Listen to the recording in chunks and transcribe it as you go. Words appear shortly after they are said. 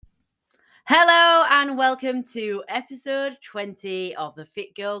Hello and welcome to episode 20 of the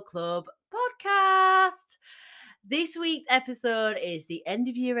Fit Girl Club podcast. This week's episode is the end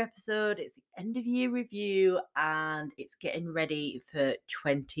of year episode. It's the end of year review and it's getting ready for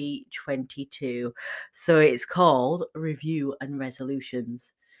 2022. So it's called Review and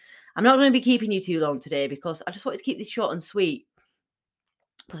Resolutions. I'm not going to be keeping you too long today because I just wanted to keep this short and sweet.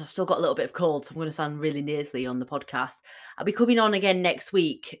 Plus, I've still got a little bit of cold, so I'm going to sound really nasally on the podcast. I'll be coming on again next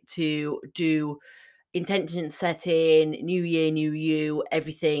week to do intention setting, new year, new you,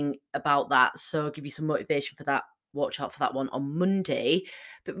 everything about that. So I'll give you some motivation for that. Watch out for that one on Monday.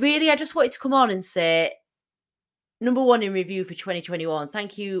 But really, I just wanted to come on and say, number one in review for 2021.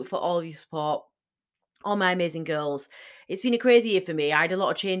 Thank you for all of your support, all my amazing girls. It's been a crazy year for me. I had a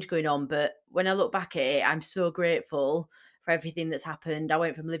lot of change going on, but when I look back at it, I'm so grateful for everything that's happened. I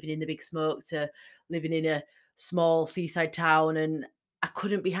went from living in the big smoke to living in a small seaside town, and I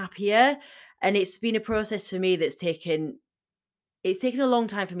couldn't be happier. And it's been a process for me that's taken a long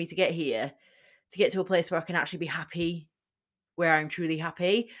time for me to get here, to get to a place where I can actually be happy, where I'm truly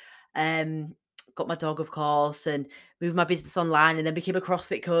happy. Um, got my dog, of course, and moved my business online, and then became a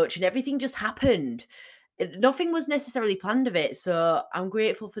CrossFit coach, and everything just happened. Nothing was necessarily planned of it, so I'm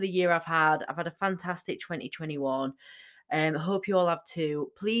grateful for the year I've had. I've had a fantastic 2021. I hope you all have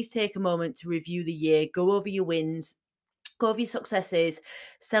too. Please take a moment to review the year, go over your wins, go over your successes,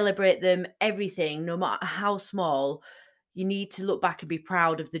 celebrate them, everything, no matter how small. You need to look back and be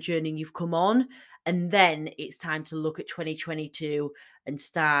proud of the journey you've come on. And then it's time to look at 2022 and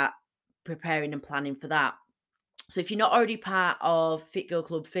start preparing and planning for that. So if you're not already part of Fit Girl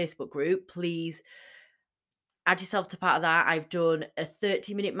Club Facebook group, please add yourself to part of that. I've done a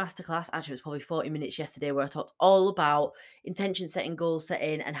 30-minute masterclass. Actually, it was probably 40 minutes yesterday where I talked all about intention setting, goal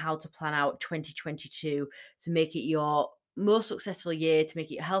setting, and how to plan out 2022 to make it your most successful year, to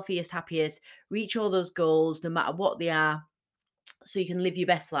make it your healthiest, happiest, reach all those goals, no matter what they are, so you can live your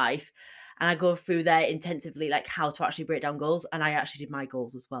best life. And I go through there intensively, like how to actually break down goals. And I actually did my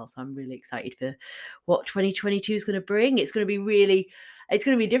goals as well. So I'm really excited for what 2022 is going to bring. It's going to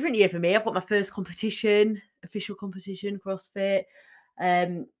be a different year for me. I've got my first competition, official competition, CrossFit.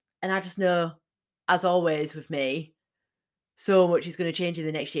 And I just know, as always with me, so much is going to change in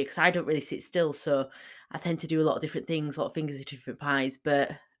the next year because I don't really sit still. So I tend to do a lot of different things, a lot of fingers in different pies.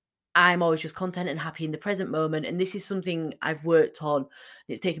 But I'm always just content and happy in the present moment. And this is something I've worked on.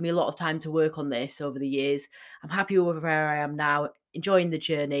 It's taken me a lot of time to work on this over the years. I'm happy with where I am now, enjoying the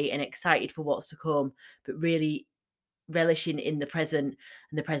journey and excited for what's to come, but really relishing in the present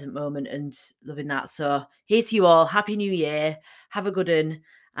and the present moment and loving that. So here's to you all. Happy New Year. Have a good one.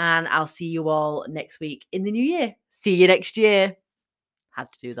 And I'll see you all next week in the new year. See you next year.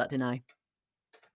 Had to do that, didn't I?